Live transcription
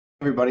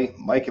Everybody,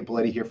 Mike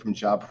Ippoliti here from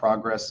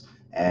JobProgress,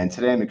 and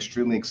today I'm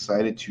extremely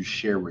excited to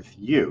share with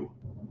you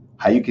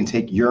how you can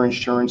take your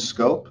insurance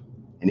scope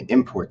and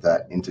import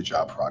that into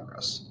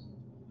JobProgress.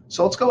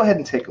 So let's go ahead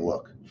and take a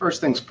look. First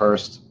things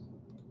first,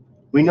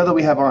 we know that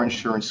we have our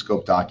insurance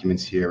scope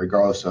documents here,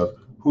 regardless of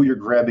who you're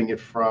grabbing it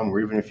from, or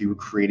even if you were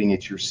creating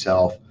it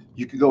yourself.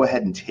 You could go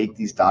ahead and take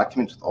these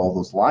documents with all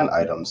those line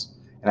items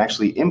and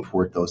actually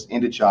import those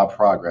into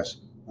JobProgress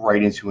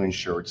right into an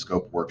insurance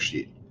scope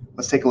worksheet.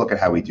 Let's take a look at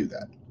how we do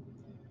that.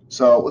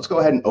 So let's go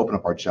ahead and open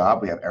up our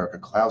job. We have Erica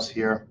Klaus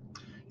here.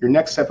 Your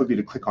next step would be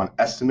to click on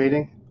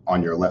Estimating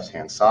on your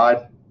left-hand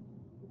side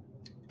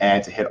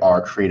and to hit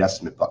our Create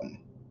Estimate button.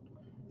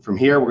 From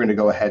here, we're going to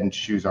go ahead and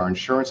choose our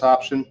insurance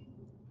option.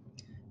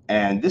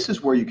 And this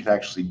is where you can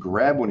actually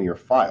grab one of your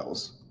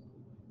files,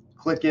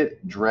 click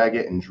it, drag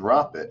it, and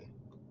drop it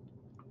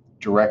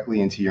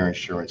directly into your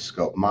insurance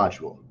scope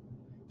module.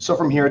 So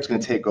from here, it's going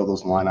to take all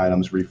those line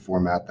items,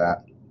 reformat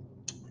that,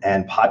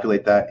 and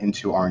populate that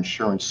into our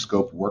insurance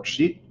scope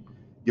worksheet.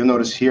 You'll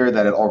notice here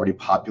that it already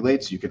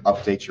populates. You can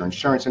update your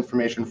insurance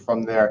information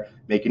from there,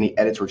 make any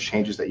edits or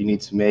changes that you need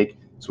to make,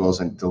 as well as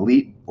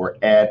delete or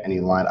add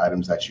any line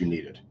items that you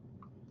needed.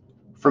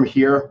 From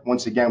here,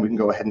 once again, we can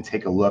go ahead and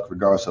take a look,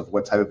 regardless of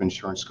what type of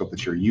insurance scope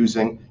that you're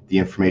using. The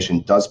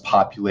information does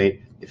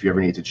populate. If you ever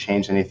need to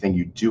change anything,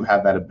 you do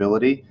have that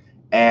ability.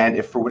 And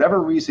if for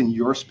whatever reason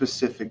your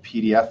specific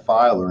PDF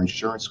file or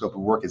insurance scope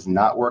of work is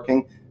not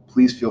working,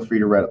 please feel free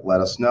to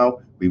let us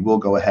know. We will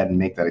go ahead and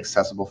make that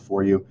accessible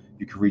for you.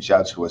 You can reach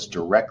out to us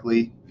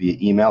directly via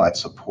email at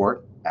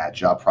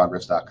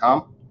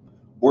support@jobprogress.com,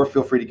 or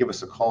feel free to give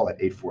us a call at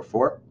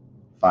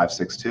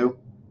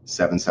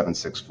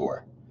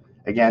 844-562-7764.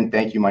 Again,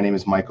 thank you. My name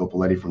is Michael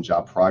Ippoliti from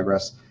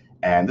JobProgress,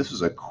 and this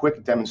was a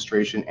quick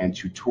demonstration and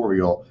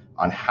tutorial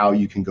on how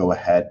you can go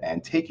ahead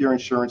and take your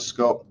insurance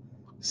scope,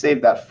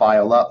 save that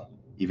file up,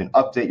 even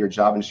update your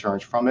job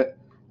insurance from it,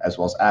 as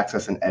well as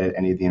access and edit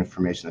any of the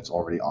information that's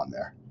already on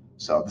there.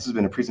 So this has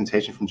been a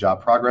presentation from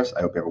JobProgress.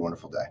 I hope you have a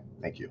wonderful day.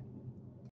 Thank you.